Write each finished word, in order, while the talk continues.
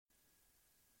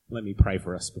Let me pray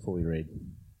for us before we read.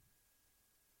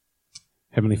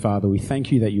 Heavenly Father, we thank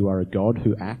you that you are a God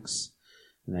who acts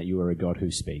and that you are a God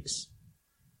who speaks.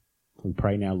 We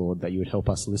pray now, Lord, that you would help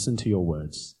us listen to your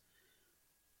words.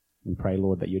 We pray,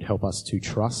 Lord, that you'd help us to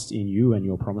trust in you and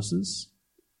your promises.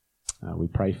 We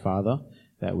pray, Father,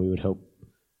 that we would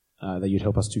that you'd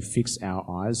help us to fix our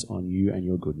eyes on you and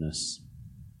your goodness.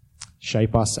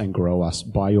 Shape us and grow us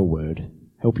by your word.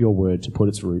 Help your word to put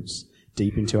its roots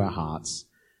deep into our hearts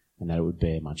and that it would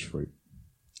bear much fruit.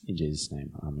 In Jesus'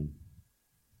 name, amen.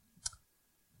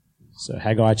 So,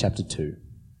 Haggai chapter 2.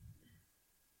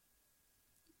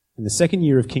 In the second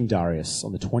year of King Darius,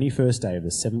 on the 21st day of the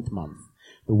 7th month,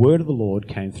 the word of the Lord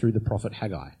came through the prophet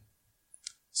Haggai.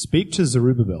 Speak to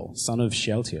Zerubbabel, son of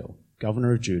Shealtiel,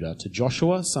 governor of Judah, to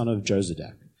Joshua, son of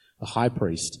Jozadak, the high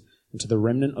priest, and to the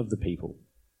remnant of the people.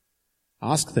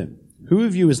 Ask them, who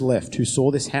of you is left who saw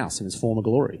this house in its former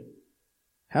glory?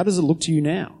 How does it look to you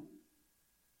now?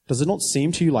 Does it not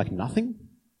seem to you like nothing?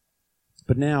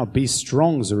 But now be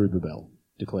strong, Zerubbabel,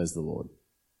 declares the Lord.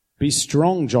 Be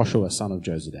strong, Joshua, son of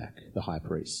Jozadak, the high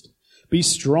priest. Be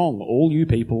strong, all you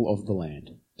people of the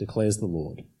land, declares the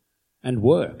Lord, and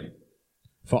work,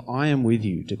 for I am with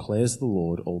you, declares the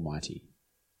Lord Almighty.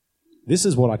 This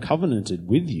is what I covenanted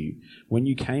with you when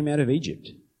you came out of Egypt,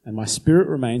 and my spirit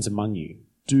remains among you.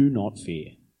 Do not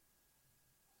fear.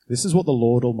 This is what the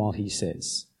Lord Almighty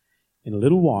says. In a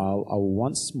little while I will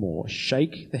once more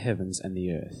shake the heavens and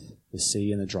the earth, the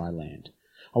sea and the dry land.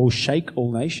 I will shake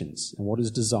all nations, and what is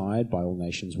desired by all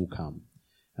nations will come.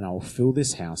 And I will fill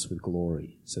this house with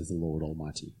glory, says the Lord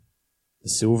Almighty. The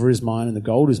silver is mine and the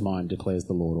gold is mine, declares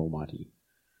the Lord Almighty.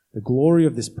 The glory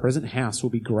of this present house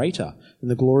will be greater than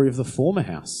the glory of the former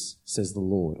house, says the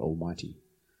Lord Almighty.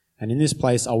 And in this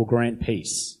place I will grant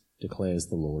peace, declares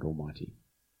the Lord Almighty.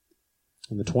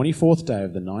 On the 24th day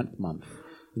of the 9th month,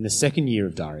 in the second year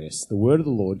of Darius, the word of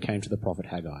the Lord came to the prophet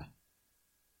Haggai.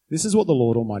 This is what the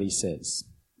Lord Almighty says.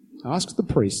 Ask the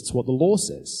priests what the law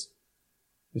says.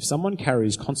 If someone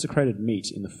carries consecrated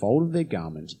meat in the fold of their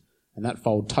garment, and that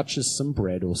fold touches some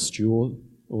bread or stew,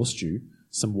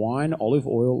 some wine, olive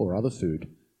oil, or other food,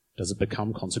 does it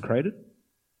become consecrated?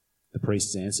 The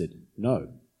priests answered, No.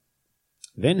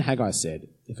 Then Haggai said,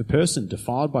 If a person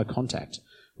defiled by contact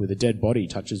with a dead body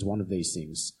touches one of these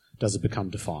things, does it become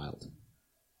defiled?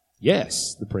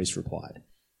 Yes, the priest replied,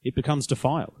 it becomes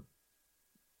defiled.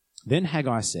 Then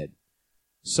Haggai said,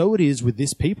 So it is with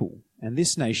this people and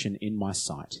this nation in my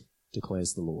sight,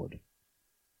 declares the Lord.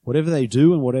 Whatever they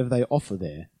do and whatever they offer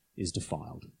there is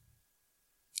defiled.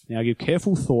 Now give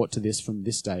careful thought to this from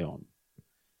this day on.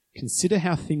 Consider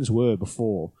how things were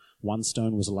before one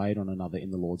stone was laid on another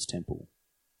in the Lord's temple.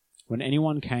 When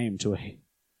anyone came to a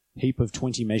heap of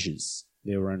 20 measures,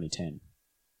 there were only 10.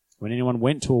 When anyone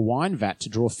went to a wine vat to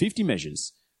draw 50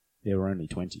 measures, there were only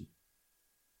 20.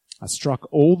 I struck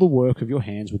all the work of your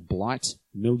hands with blight,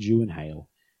 mildew, and hail,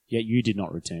 yet you did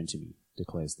not return to me,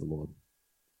 declares the Lord.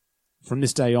 From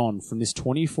this day on, from this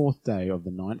 24th day of the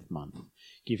 9th month,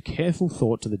 give careful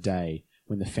thought to the day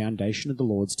when the foundation of the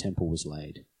Lord's temple was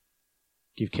laid.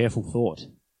 Give careful thought.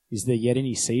 Is there yet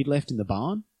any seed left in the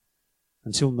barn?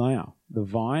 Until now, the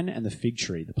vine and the fig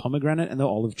tree, the pomegranate and the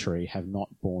olive tree have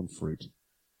not borne fruit.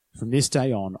 From this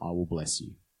day on, I will bless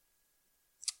you.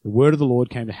 The word of the Lord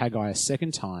came to Haggai a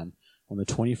second time on the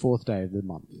 24th day of the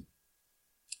month.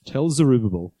 Tell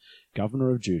Zerubbabel,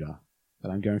 governor of Judah, that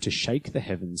I'm going to shake the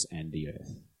heavens and the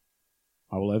earth.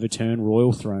 I will overturn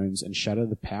royal thrones and shatter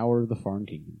the power of the foreign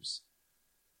kingdoms.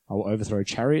 I will overthrow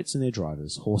chariots and their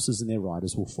drivers, horses and their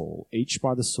riders will fall, each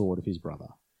by the sword of his brother.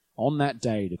 On that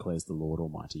day, declares the Lord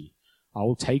Almighty, I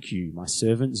will take you, my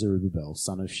servant Zerubbabel,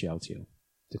 son of Shealtiel,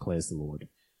 declares the Lord,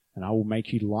 and I will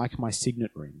make you like my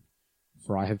signet ring,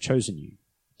 for I have chosen you,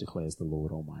 declares the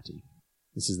Lord Almighty.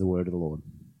 This is the word of the Lord.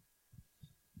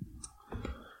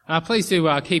 Please do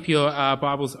keep your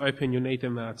Bibles open. You'll need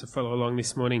them to follow along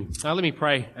this morning. Let me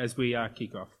pray as we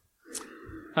kick off.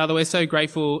 Father, we're so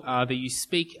grateful that you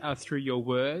speak through your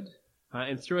word,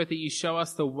 and through it that you show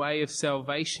us the way of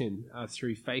salvation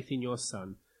through faith in your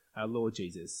Son, our Lord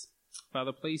Jesus.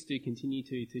 Father, please do continue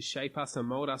to shape us and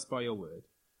mould us by your word,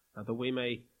 that we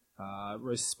may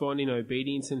respond in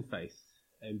obedience and faith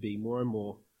and be more and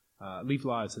more, live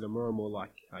lives that are more and more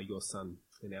like your Son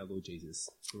and our Lord Jesus.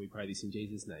 And we pray this in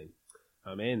Jesus' name.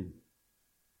 Amen.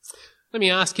 Let me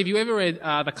ask, have you ever read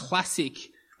the classic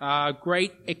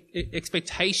Great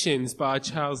Expectations by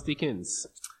Charles Dickens?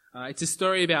 It's a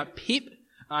story about Pip,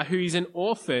 who's an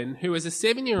orphan who, as a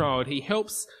 7-year-old, he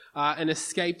helps an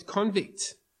escaped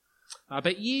convict.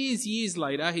 But years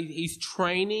later, he's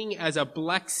training as a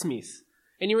blacksmith,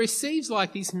 And he receives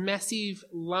like this massive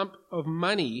lump of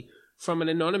money from an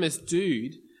anonymous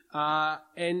dude.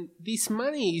 And this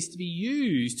money is to be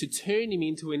used to turn him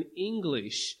into an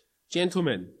English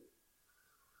gentleman.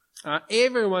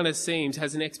 Everyone, it seems,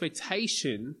 has an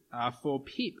expectation for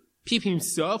Pip. Pip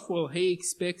himself, well, he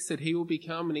expects that he will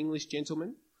become an English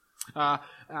gentleman.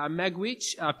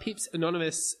 Magwitch, Pip's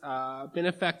anonymous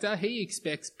benefactor, he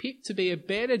expects Pip to be a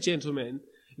better gentleman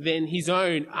than his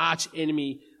own arch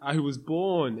enemy who was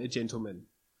born a gentleman.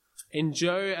 And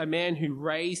Joe, a man who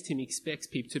raised him, expects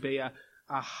Pip to be a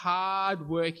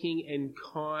hard-working and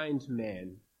kind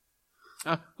man.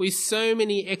 With so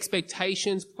many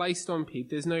expectations placed on Pip,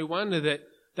 there's no wonder that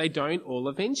they don't all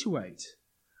eventuate.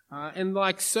 And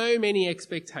like so many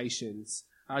expectations,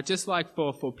 just like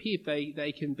for Pip,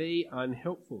 they can be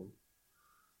unhelpful.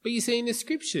 But you see, in the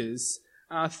scriptures,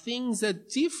 things are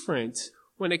different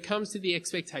when it comes to the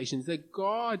expectations that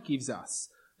God gives us,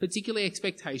 particularly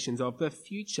expectations of the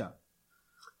future.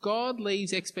 God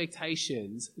leaves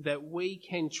expectations that we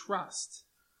can trust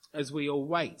as we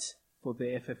await for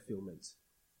their fulfillment.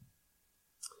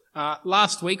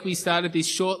 Last week we started this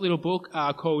short little book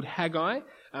called Haggai,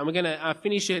 and we're going to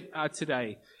finish it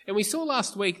today. And we saw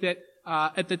last week that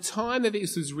at the time that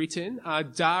this was written,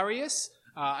 Darius,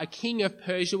 a king of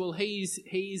Persia, well, he's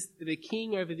the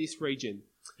king over this region.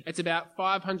 It's about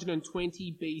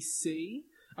 520 BC,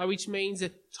 which means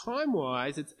that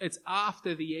time-wise, it's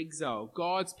after the exile.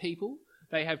 God's people,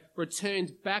 they have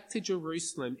returned back to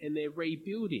Jerusalem and they're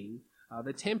rebuilding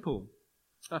the temple.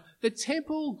 The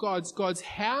temple, God's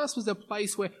house, was a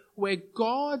place where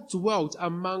God dwelt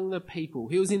among the people.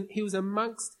 He was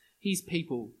amongst his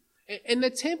people. And the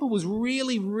temple was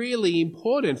really, really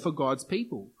important for God's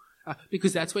people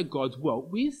because that's where God dwelt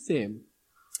with them.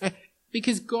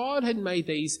 Because God had made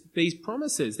these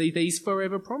promises, these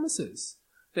forever promises,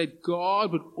 that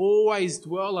God would always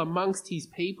dwell amongst his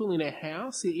people in a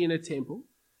house, in a temple,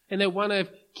 and that one of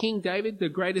King David, the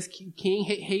greatest king,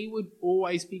 he would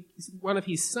always be, one of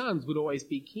his sons would always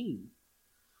be king.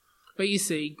 But you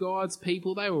see, God's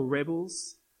people, they were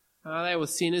rebels. They were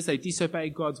sinners. They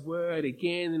disobeyed God's word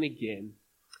again and again.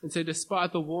 And so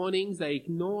despite the warnings, they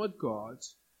ignored God.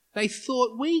 They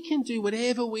thought, we can do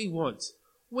whatever we want.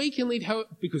 We can lead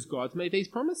because God's made these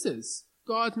promises.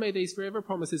 God's made these forever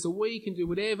promises, so we can do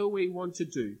whatever we want to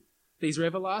do. These are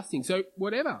everlasting, so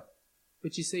whatever.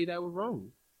 But you see, they were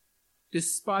wrong.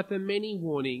 Despite the many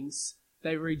warnings,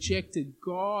 they rejected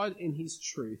God and his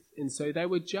truth, and so they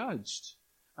were judged.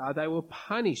 They were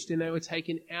punished, and they were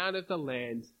taken out of the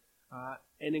land,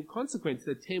 and in consequence,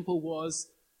 the temple was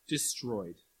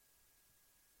destroyed.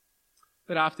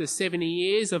 But after 70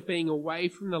 years of being away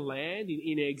from the land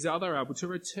in exile, they were able to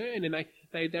return, and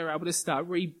they were able to start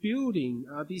rebuilding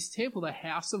this temple, the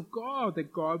house of God,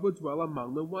 that God would dwell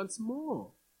among them once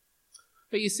more.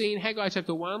 But you see, in Haggai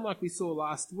chapter 1, like we saw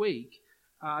last week,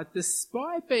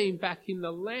 despite being back in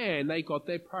the land, they got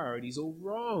their priorities all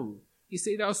wrong. You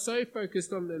see, they were so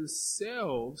focused on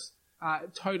themselves,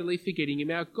 totally forgetting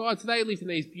about God. So they lived in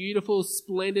these beautiful,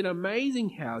 splendid,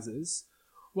 amazing houses,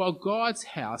 while God's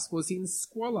house was in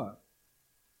squalor.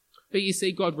 But you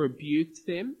see, God rebuked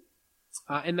them,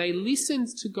 and they listened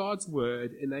to God's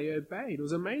word, and they obeyed. It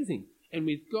was amazing. And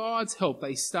with God's help,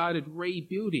 they started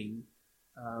rebuilding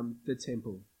the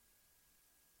temple.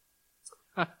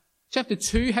 Chapter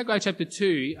 2, Haggai chapter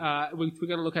 2, we're going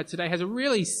to look at today, has a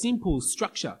really simple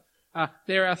structure.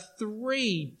 There are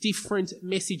three different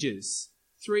messages.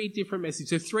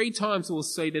 So 3 times we'll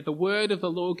see that the word of the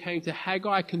Lord came to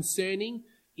Haggai concerning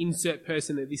insert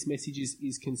person that this message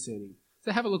is concerning.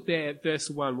 So have a look there at verse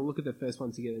 1. We'll look at the first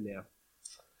one together now.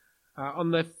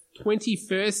 On the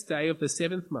 21st day of the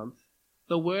 7th month,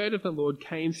 the word of the Lord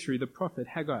came through the prophet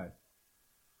Haggai.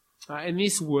 And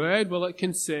this word, well, it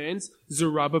concerns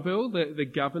Zerubbabel, the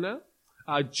governor,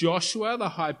 Joshua, the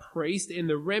high priest, and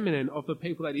the remnant of the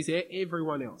people, that is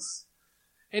everyone else.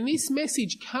 And this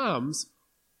message comes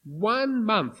 1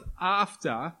 month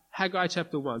after Haggai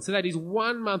chapter 1. So that is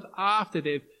 1 month after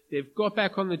they've got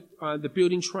back on the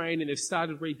building train and they've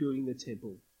started rebuilding the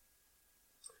temple.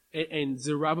 And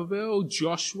Zerubbabel,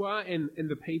 Joshua, and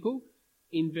the people,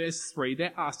 in verse 3,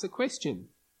 they're asked a question.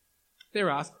 They're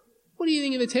asked, what do you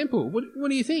think of the temple? What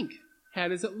do you think? How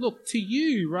does it look to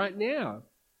you right now?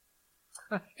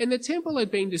 And the temple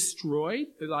had been destroyed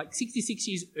like 66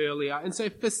 years earlier. And so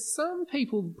for some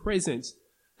people present,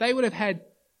 they would have had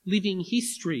living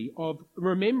history of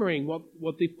remembering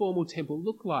what the formal temple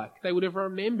looked like. They would have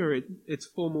remembered its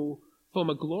former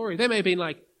glory. They may have been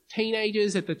like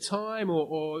teenagers at the time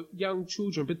or young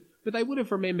children, but they would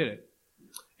have remembered it.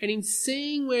 And in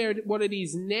seeing what it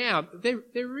is now,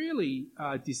 they're really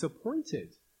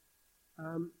disappointed.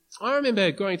 I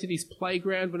remember going to this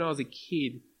playground when I was a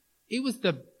kid. It was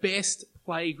the best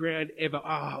playground ever.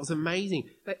 Oh, it was amazing.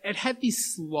 It had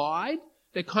this slide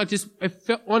that kind of just,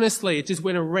 honestly, it just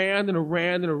went around and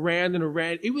around and around and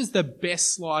around. It was the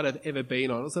best slide I've ever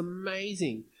been on. It was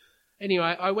amazing.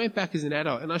 Anyway, I went back as an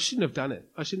adult, and I shouldn't have done it.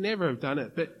 I should never have done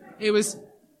it. But it was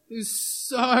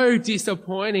so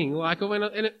disappointing. Like I went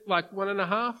on, and it, like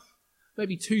 1.5,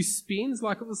 maybe 2 spins.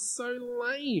 Like it was so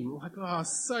lame. Like, oh, I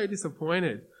was so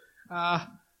disappointed.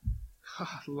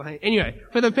 Lame. Anyway,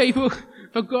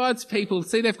 for God's people,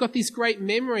 see, they've got this great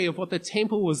memory of what the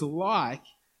temple was like,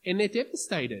 and they're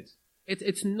devastated.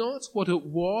 It's not what it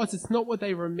was. It's not what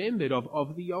they remembered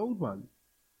of the old one.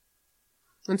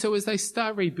 And so as they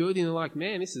start rebuilding, they're like,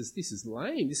 man, this is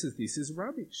lame. This is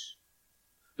rubbish.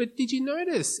 But did you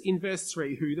notice in verse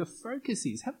 3 who the focus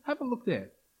is? Have a look there.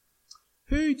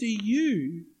 Who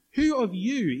of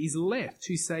you is left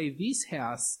to say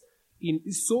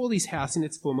saw this house in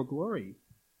its former glory?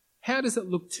 How does it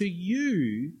look to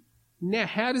you now?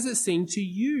 How does it seem to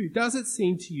you? Does it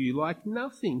seem to you like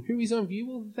nothing? Who is on view?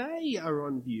 Well, they are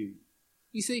on view.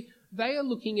 You see, they are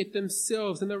looking at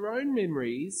themselves and their own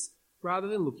memories rather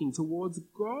than looking towards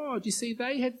God. You see,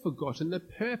 they had forgotten the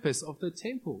purpose of the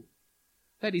temple.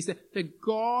 That is, that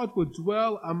God would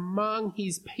dwell among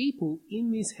his people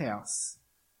in this house.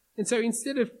 And so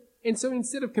instead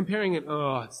of comparing it,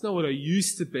 oh, it's not what I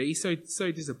used to be, so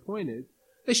disappointed,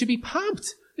 they should be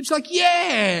pumped. It's like,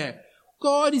 yeah,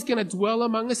 God is going to dwell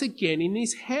among us again in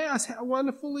this house. How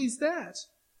wonderful is that?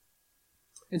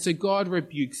 And so God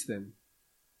rebukes them.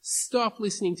 Stop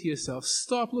listening to yourself.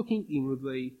 Stop looking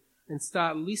inwardly and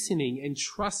start listening and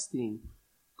trusting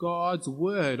God's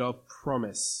word of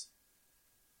promise.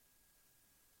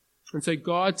 And so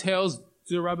God tells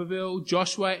Zerubbabel,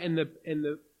 Joshua, and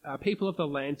the people of the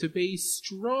land to be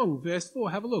strong. Verse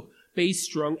 4, have a look. Be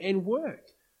strong and work,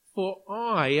 for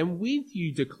I am with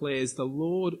you, declares the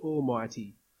Lord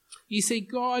Almighty. You see,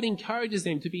 God encourages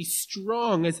them to be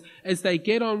strong as they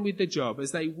get on with the job,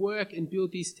 as they work and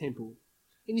build this temple.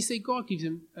 And you see, God gives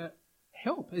them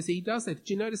help as he does that. Did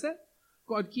you notice that?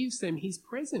 God gives them his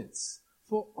presence.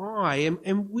 For I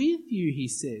am with you, he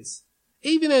says.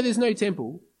 Even though there's no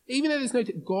temple,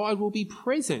 God will be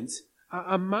present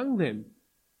among them.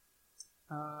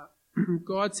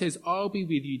 God says, I'll be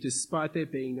with you despite there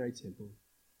being no temple.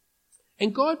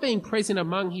 And God being present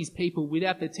among his people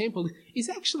without the temple is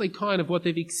actually kind of what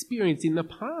they've experienced in the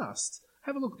past.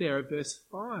 Have a look there at verse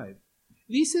 5.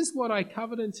 This is what I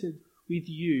covenanted with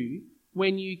you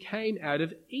when you came out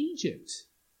of Egypt,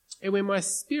 and when my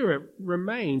spirit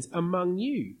remains among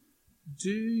you.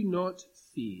 Do not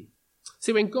fear.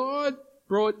 See, when God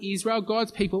brought Israel,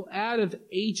 God's people, out of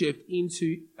Egypt in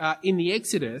the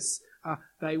Exodus,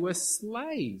 they were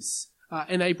slaves.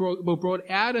 And they were brought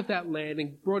out of that land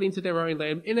and brought into their own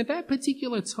land. And at that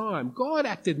particular time, God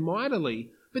acted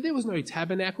mightily, but there was no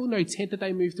tabernacle, no tent that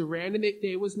they moved around, and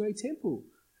there was no temple.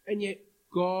 And yet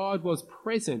God was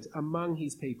present among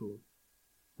his people.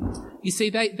 You see,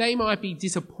 they might be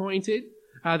disappointed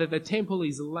that the temple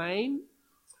is lame,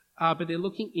 but they're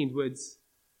looking inwards.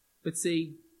 But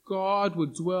see, God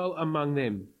would dwell among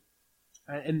them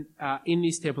and in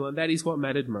this temple, and that is what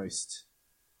mattered most.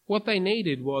 What they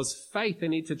needed was faith. They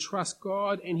needed to trust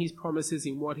God and his promises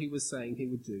in what he was saying he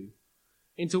would do.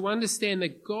 And to understand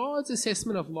that God's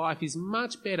assessment of life is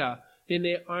much better than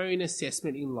their own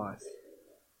assessment in life.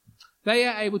 They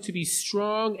are able to be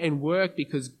strong and work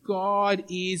because God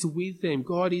is with them.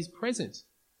 God is present,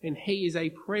 and he is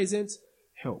a present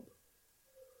help.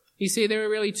 You see, there are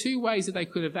really 2 ways that they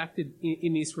could have acted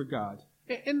in this regard.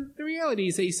 And the reality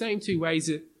is these same 2 ways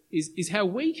is how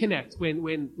we can act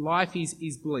when life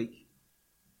is bleak.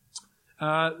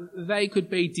 They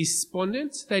could be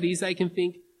despondent. That is, they can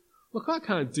think, look, I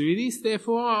can't do this,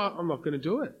 therefore I'm not going to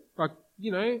do it. Like,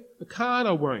 I can't,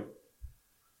 I won't.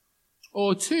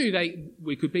 Or 2,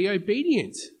 we could be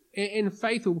obedient and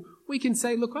faithful. We can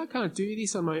say, look, I can't do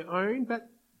this on my own,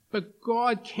 but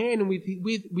God can, and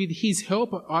with his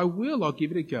help, I'll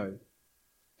give it a go.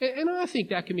 And I think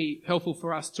that can be helpful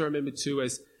for us to remember too,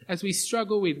 as we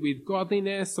struggle with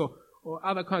godliness or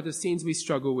other kinds of sins we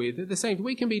struggle with. At the same time,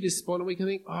 we can be despondent. We can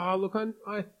think, oh, look,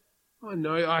 I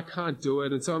know I can't do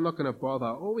it, and so I'm not going to bother.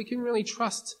 Or we can really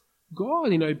trust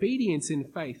God in obedience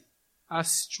and faith,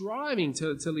 striving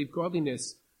to live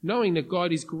godliness, knowing that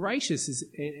God is gracious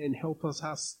and helps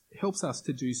us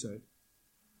to do so.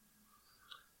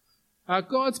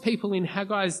 God's people in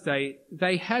Haggai's day,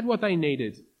 they had what they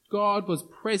needed. God was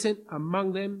present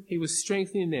among them. He was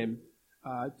strengthening them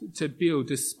to build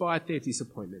despite their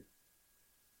disappointment.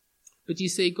 But you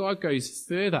see, God goes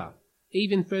further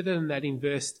even further than that in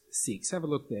verse 6. Have a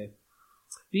look there.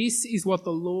 This is what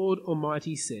the Lord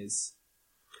Almighty says.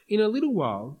 In a little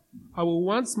while, I will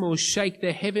once more shake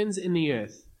the heavens and the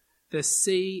earth, the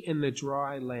sea and the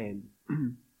dry land.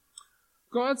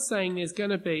 God's saying there's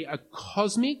going to be a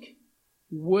cosmic,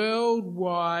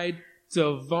 worldwide,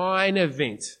 divine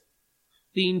event.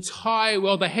 The entire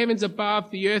world, the heavens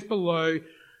above, the earth below,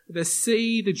 the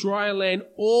sea, the dry land,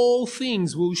 all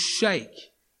things will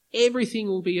shake. Everything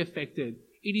will be affected.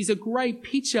 It is a great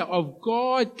picture of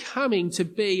God coming to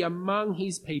be among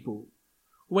his people.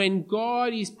 When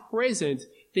God is present,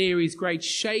 there is great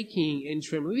shaking and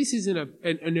trembling. This isn't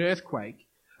an earthquake.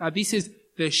 This is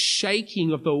the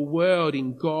shaking of the world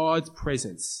in God's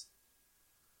presence.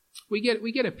 We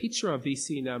get a picture of this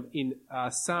in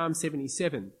Psalm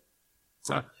 77.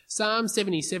 Psalm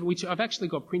 77, which I've actually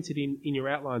got printed in your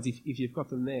outlines if you've got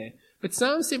them there. But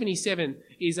Psalm 77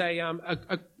 is a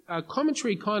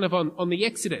commentary kind of on the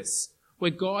Exodus, where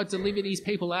God delivered his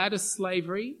people out of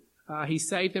slavery. He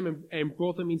saved them and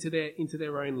brought them into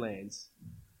their own lands.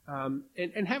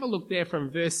 And have a look there from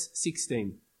verse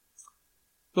 16.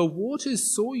 The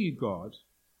waters saw you, God.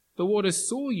 The waters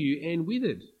saw you and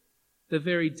withered. The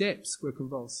very depths were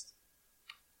convulsed.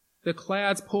 The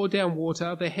clouds poured down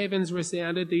water. The heavens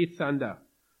resounded the thunder.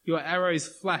 Your arrows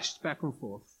flashed back and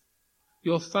forth.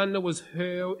 Your thunder was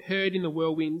heard in the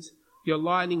whirlwind. Your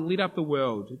lightning lit up the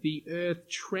world. The earth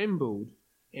trembled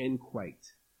and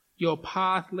quaked. Your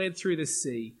path led through the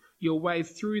sea. Your way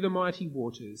through the mighty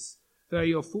waters, though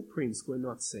your footprints were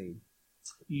not seen.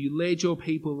 You led your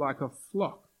people like a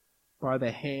flock by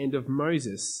the hand of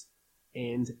Moses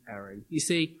and Aaron. You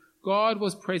see, God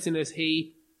was present as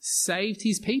he saved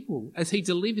his people, as he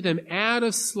delivered them out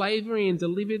of slavery and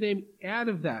delivered them out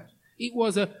of that. It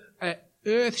was a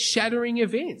earth-shattering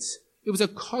event. It was a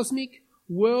cosmic,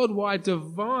 worldwide,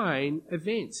 divine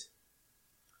event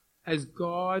as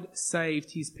God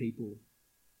saved his people.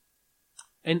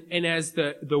 And as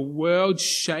the world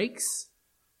shakes,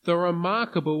 the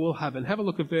remarkable will happen. Have a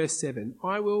look at verse 7.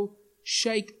 I will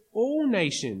shake all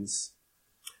nations,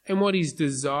 and what is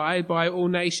desired by all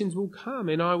nations will come,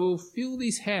 and I will fill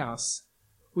this house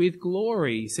with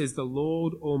glory, says the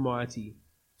Lord Almighty.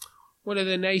 What do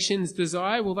the nations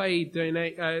desire? Well,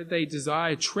 they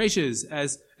desire treasures,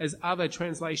 as other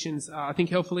translations, I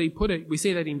think, helpfully put it. We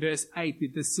see that in verse 8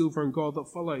 with the silver and gold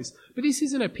that follows. But this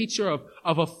isn't a picture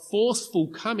of a forceful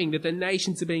coming, that the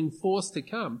nations are being forced to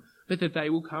come, but that they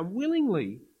will come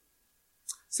willingly.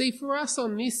 See, for us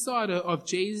on this side of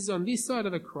Jesus, on this side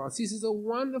of the cross, this is a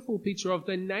wonderful picture of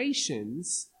the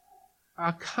nations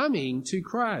are coming to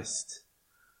Christ.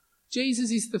 Jesus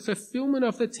is the fulfillment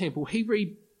of the temple. He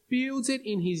rebuilds it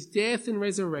in his death and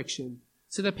resurrection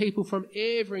so that people from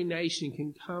every nation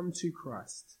can come to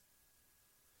Christ.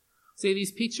 See,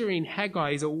 this picture in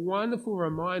Haggai is a wonderful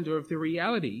reminder of the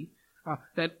reality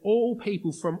that all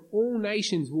people from all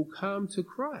nations will come to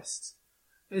Christ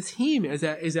as him, as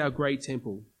our great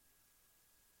temple.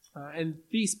 And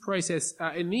this process,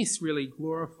 and this really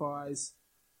glorifies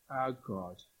our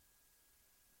God.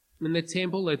 And the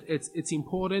temple, its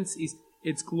importance,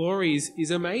 its glory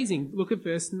is amazing. Look at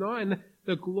verse 9.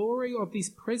 The glory of this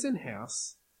present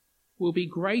house will be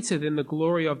greater than the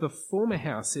glory of the former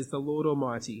house, says the Lord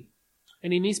Almighty.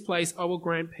 And in this place I will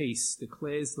grant peace,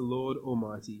 declares the Lord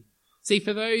Almighty. See,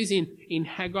 for those in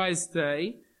Haggai's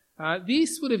day,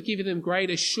 this would have given them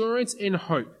great assurance and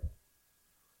hope.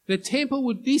 This temple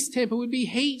would be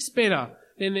heaps better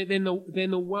than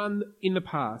the one in the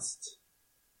past.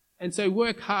 And so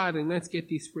work hard and let's get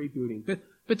this rebuilding.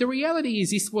 But the reality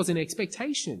is this was an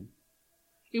expectation.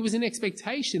 It was an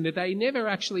expectation that they never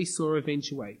actually saw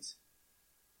eventuate.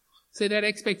 So that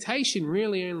expectation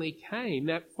really only came,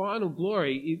 that final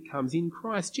glory, it comes in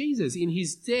Christ Jesus, in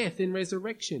his death and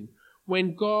resurrection,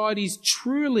 when God is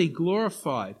truly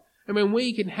glorified and when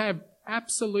we can have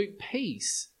absolute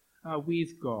peace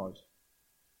with God.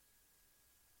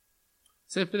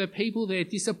 So for the people, their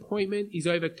disappointment is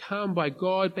overcome by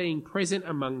God being present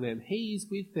among them. He is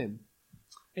with them.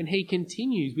 And he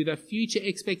continues with a future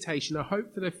expectation, a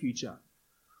hope for the future,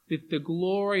 that the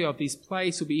glory of this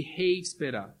place will be heaps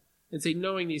better. And see,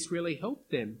 knowing this really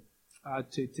helped them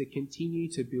to continue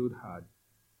to build hard.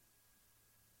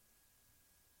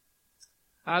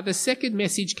 The second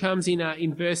message comes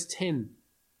in verse 10,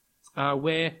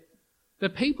 where the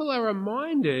people are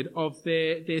reminded of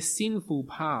their sinful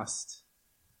past.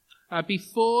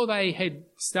 Before they had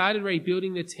started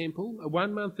rebuilding the temple,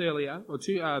 1 month earlier, or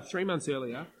 3 months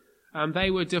earlier,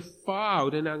 they were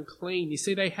defiled and unclean. You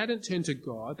see, they hadn't turned to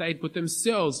God. They had put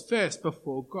themselves first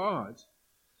before God.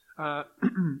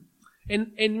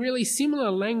 And really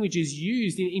similar language is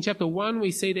used. In chapter 1,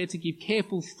 we see there to give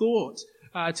careful thought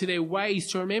to their ways,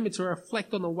 to remember, to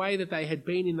reflect on the way that they had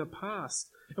been in the past.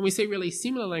 And we see really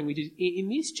similar language in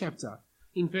this chapter,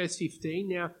 in verse 15.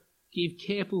 Now, give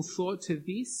careful thought to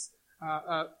this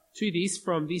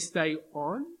from this day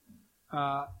on.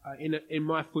 In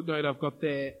my footnote, I've got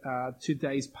there 2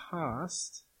 days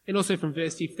past. And also from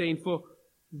verse 15, for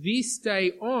this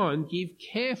day on, give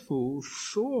careful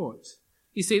thought.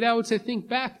 You see, they were to think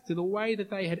back to the way that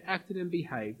they had acted and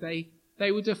behaved.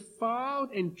 They were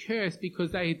defiled and cursed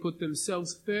because they had put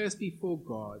themselves first before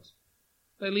God.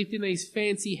 They lived in these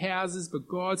fancy houses, but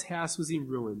God's house was in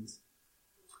ruins.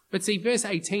 But see, verse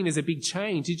 18 is a big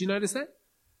change. Did you notice that?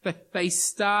 That they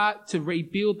start to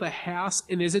rebuild the house,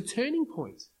 and there's a turning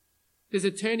point. There's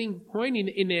a turning point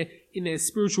in their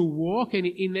spiritual walk and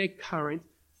in their current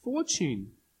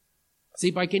fortune.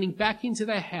 See, by getting back into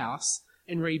the house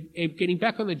and getting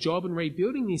back on the job and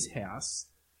rebuilding this house,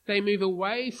 they move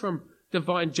away from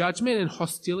divine judgment and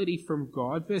hostility from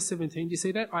God. Verse 17, do you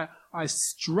see that? I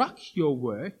struck your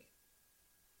work.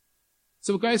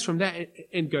 So it goes from that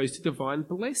and goes to divine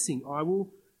blessing. I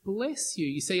will bless you.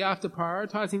 You see, after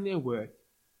prioritizing their work,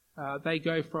 they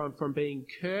go from being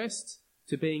cursed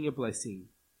to being a blessing.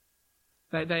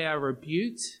 They are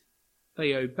rebuked,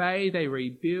 they obey, they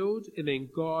rebuild, and then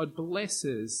God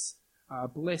blesses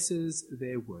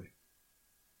their work.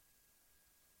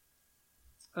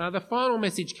 The final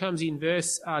message comes in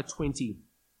verse 20.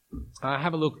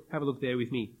 Have a look there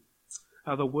with me.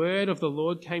 The word of the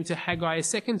Lord came to Haggai a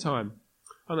second time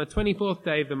on the 24th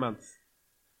day of the month.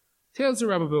 Tell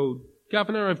Zerubbabel,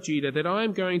 governor of Judah, that I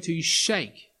am going to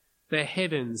shake the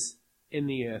heavens and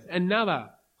the earth. Another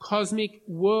cosmic,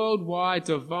 worldwide,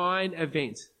 divine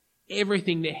event.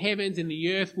 Everything, the heavens and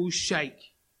the earth will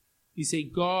shake. You see,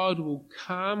 God will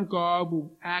come, God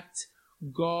will act,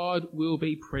 God will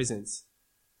be present.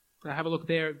 Now have a look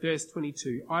there at verse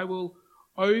 22. I will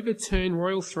overturn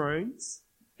royal thrones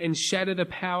and shatter the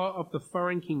power of the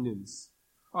foreign kingdoms.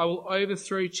 I will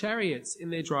overthrow chariots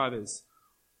and their drivers.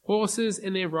 Horses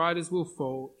and their riders will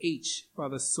fall, each by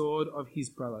the sword of his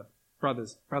brother.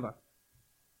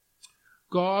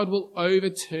 God will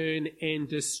overturn and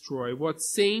destroy what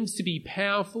seems to be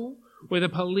powerful, whether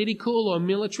political or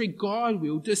military. God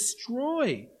will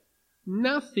destroy.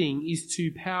 Nothing is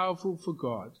too powerful for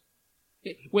God.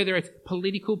 Whether it's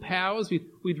political powers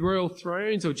with royal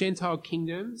thrones or Gentile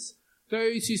kingdoms,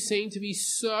 those who seem to be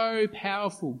so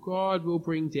powerful, God will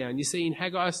bring down. You see, in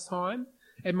Haggai's time,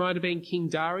 it might have been King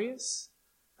Darius.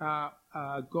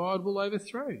 God will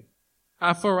overthrow.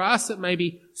 For us, it may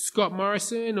be Scott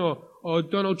Morrison or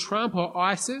Donald Trump or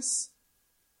ISIS.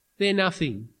 They're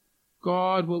nothing.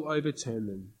 God will overturn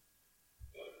them.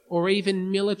 Or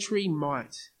even military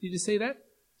might. Did you see that?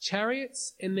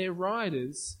 Chariots and their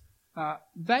riders,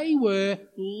 they were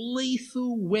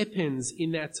lethal weapons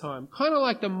in that time. Kind of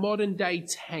like the modern day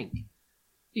tank.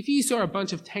 If you saw a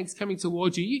bunch of tanks coming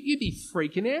towards you, you'd be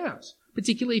freaking out,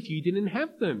 particularly if you didn't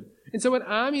have them. And so an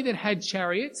army that had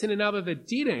chariots and another that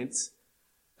didn't,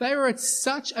 they were at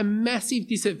such a massive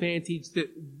disadvantage that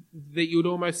you'd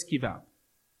almost give up.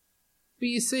 But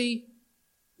you see,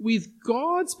 with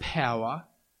God's power,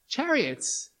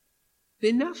 chariots,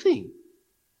 they're nothing.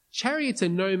 Chariots are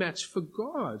no match for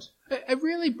God. It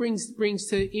really brings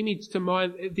to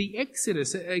mind the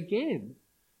Exodus again.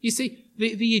 You see,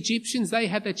 the Egyptians, they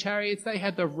had the chariots, they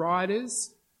had the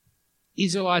riders.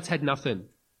 Israelites had nothing.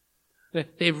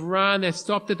 They've run, they've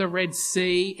stopped at the Red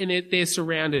Sea, and they're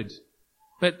surrounded.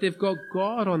 But they've got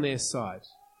God on their side.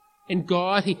 And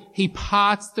God, He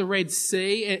parts the Red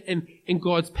Sea, and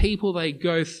God's people, they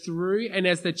go through, and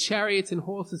as the chariots and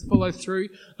horses follow through,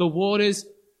 the waters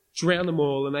drown them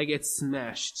all and they get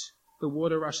smashed. The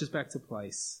water rushes back to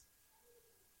place.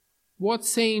 What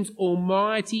seems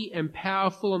almighty and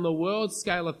powerful on the world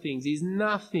scale of things is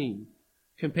nothing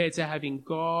compared to having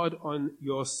God on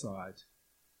your side.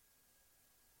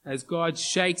 As God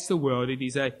shakes the world, it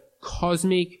is a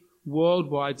cosmic,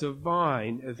 worldwide,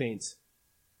 divine event.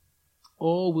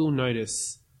 All will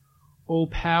notice. All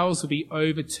powers will be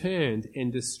overturned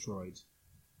and destroyed.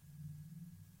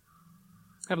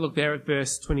 Have a look there at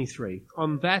verse 23.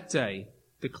 On that day,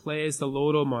 declares the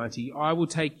Lord Almighty, I will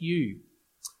take you,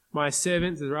 my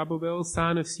servant Zerubbabel,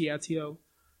 son of Shealtiel,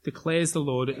 declares the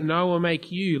Lord, and I will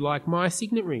make you like my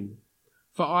signet ring.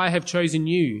 For I have chosen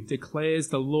you, declares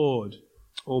the Lord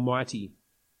Almighty.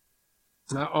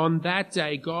 On that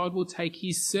day, God will take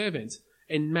his servant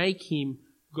and make him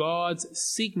God's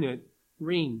signet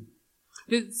ring.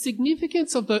 The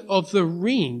significance of the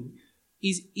ring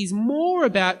is more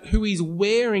about who is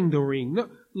wearing the ring,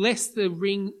 less the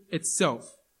ring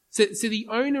itself. So the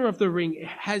owner of the ring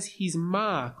has his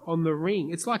mark on the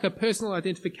ring. It's like a personal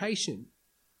identification.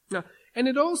 Now, and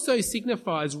it also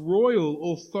signifies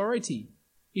royal authority.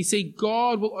 You see,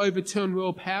 God will overturn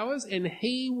world powers and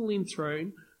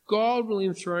God will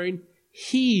enthrone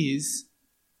his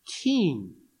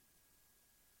king.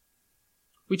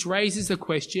 Which raises the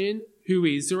question, who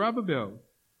is Zerubbabel?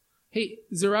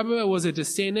 Zerubbabel was a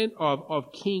descendant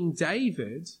of King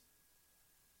David.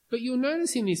 But you'll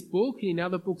notice in this book and in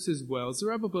other books as well,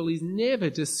 Zerubbabel is never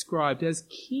described as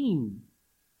king.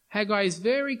 Haggai is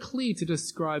very clear to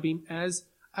describe him as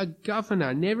a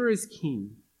governor, never as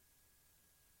king.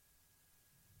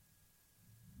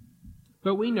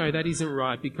 But we know that isn't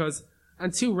right because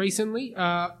until recently,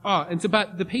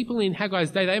 but the people in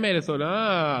Haggai's day, they may have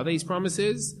thought, these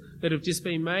promises that have just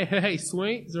been made, hey,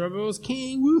 sweet, Zerubbabel's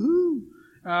king, woohoo.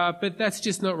 But that's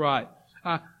just not right.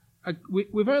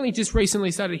 We've only just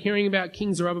recently started hearing about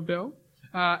King Zerubbabel,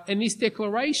 and this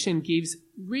declaration gives,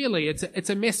 really, it's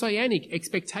a messianic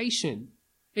expectation.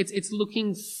 It's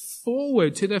looking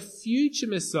forward to the future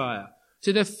Messiah,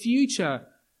 to the future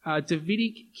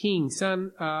Davidic king,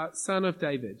 son of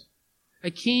David. A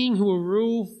king who will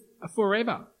rule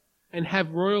forever and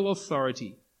have royal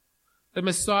authority. The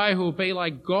Messiah who will be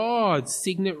like God's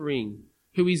signet ring,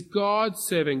 who is God's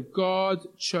servant, God's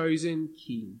chosen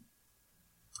king.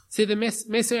 See, the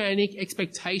messianic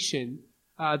expectation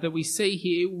that we see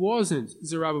here wasn't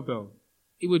Zerubbabel.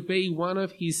 It would be one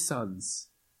of his sons.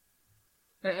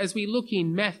 As we look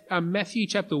in Matthew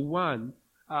chapter 1,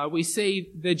 we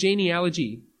see the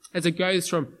genealogy as it goes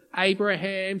from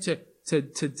Abraham to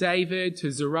David,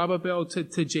 to Zerubbabel,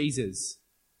 to Jesus.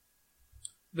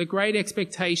 The great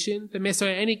expectation, the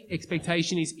messianic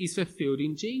expectation is fulfilled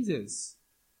in Jesus.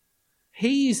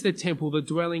 He is the temple, the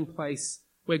dwelling place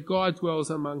where God dwells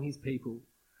among his people.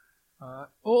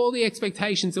 All the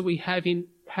expectations that we have in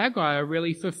Haggai are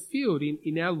really fulfilled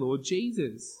in our Lord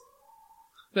Jesus.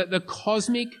 That the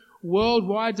cosmic,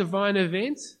 worldwide divine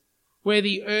event where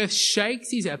the earth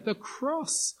shakes is at the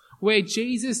cross, where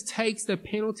Jesus takes the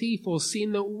penalty for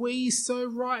sin that we so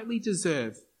rightly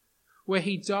deserve, where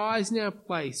he dies in our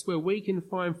place, where we can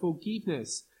find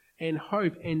forgiveness and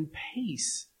hope and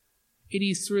peace. It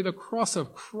is through the cross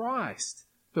of Christ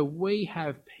that we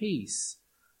have peace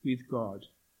with God.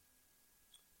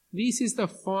 This is the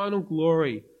final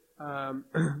glory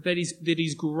that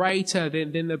is greater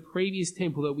than the previous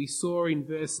temple that we saw in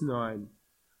verse 9,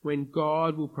 when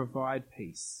God will provide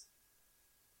peace.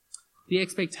 The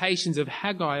expectations of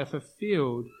Haggai are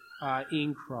fulfilled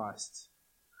in Christ.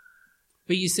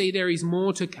 But you see, there is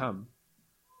more to come.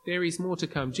 There is more to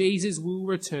come. Jesus will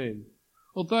return.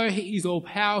 Although he is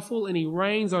all-powerful and he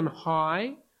reigns on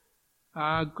high,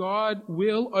 God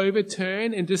will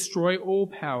overturn and destroy all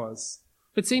powers.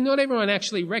 But see, not everyone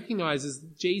actually recognizes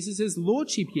Jesus'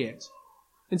 lordship yet.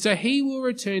 And so he will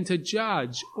return to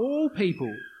judge all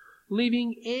people,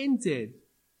 living and dead.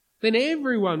 Then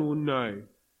everyone will know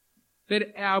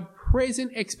that our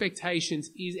present expectations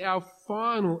is our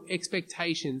final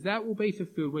expectations. That will be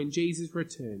fulfilled when Jesus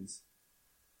returns.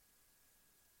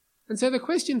 And so the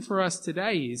question for us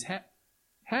today is,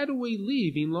 how do we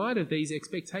live in light of these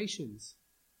expectations?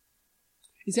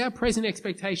 Is our present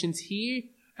expectations here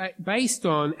based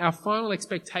on our final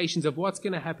expectations of what's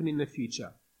going to happen in the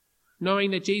future,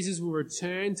 knowing that Jesus will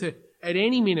return at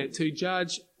any minute to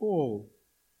judge all?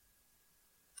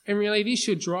 And really, this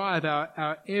should drive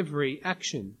our every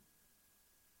action.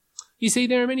 You see,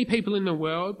 there are many people in the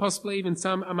world, possibly even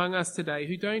some among us today,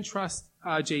 who don't trust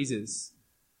Jesus.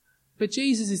 But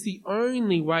Jesus is the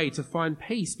only way to find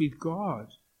peace with God.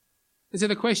 And so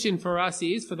the question for us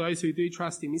is, for those who do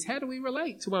trust him, is how do we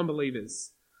relate to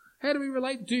unbelievers? How do we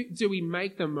relate? Do we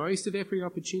make the most of every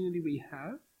opportunity we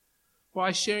have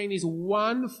by sharing this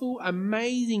wonderful,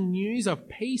 amazing news of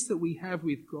peace that we have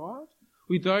with God,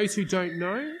 with those who don't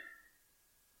know?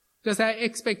 Does our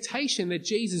expectation that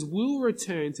Jesus will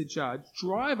return to judge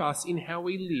drive us in how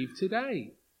we live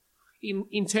today?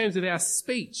 In terms of our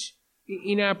speech,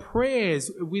 in our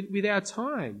prayers, with our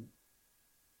time?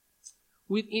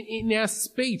 In our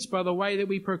speech, by the way that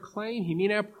we proclaim him,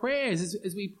 in our prayers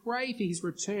as we pray for his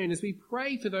return, as we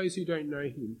pray for those who don't know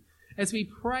him, as we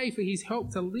pray for his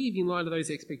help to live in light of those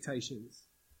expectations.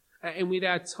 And with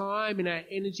our time and our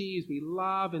energy as we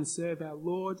love and serve our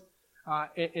Lord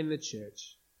and the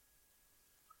church.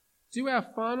 Do our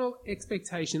final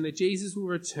expectation that Jesus will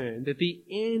return, that the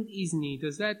end is near,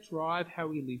 does that drive how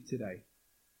we live today?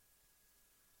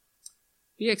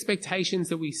 The expectations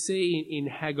that we see in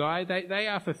Haggai, they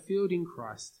are fulfilled in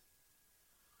Christ,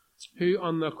 who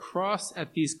on the cross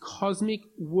at this cosmic,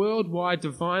 worldwide,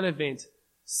 divine event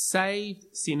saved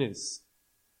sinners.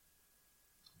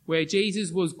 where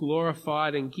Jesus was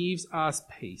glorified and gives us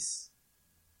peace.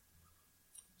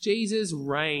 Jesus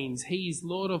reigns. He is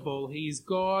Lord of all. He is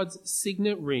God's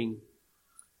signet ring,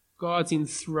 God's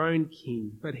enthroned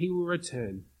King, but he will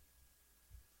return.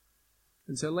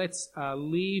 And so let's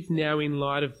live now in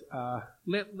light of,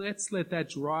 let's let that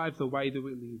drive the way that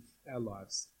we live our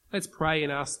lives. Let's pray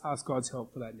and ask God's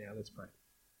help for that now. Let's pray.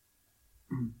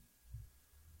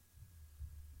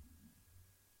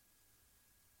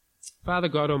 Father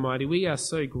God Almighty, we are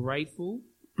so grateful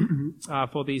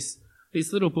for this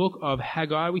little book of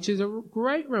Haggai, which is a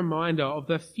great reminder of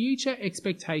the future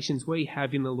expectations we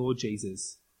have in the Lord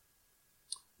Jesus.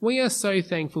 We are so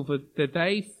thankful that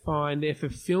they find their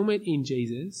fulfillment in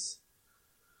Jesus.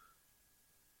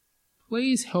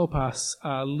 Please help us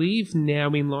live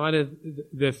now in light of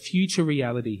the future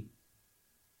reality.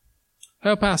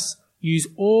 Help us use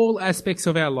all aspects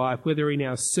of our life, whether in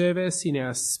our service, in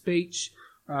our speech,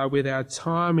 with our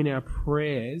time, in our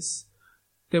prayers,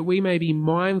 that we may be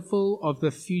mindful of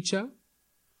the future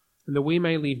and that we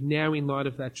may live now in light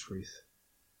of that truth.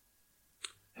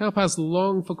 Help us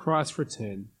long for Christ's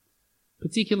return,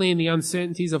 particularly in the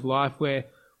uncertainties of life where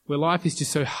life is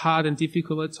just so hard and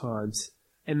difficult at times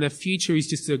and the future is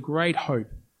just a great hope.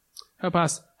 Help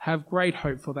us have great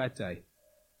hope for that day.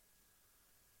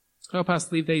 Help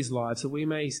us live these lives that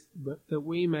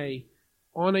we may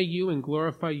honour you and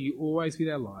glorify you always with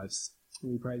our lives.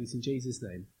 And we pray this in Jesus'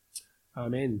 name.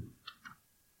 Amen.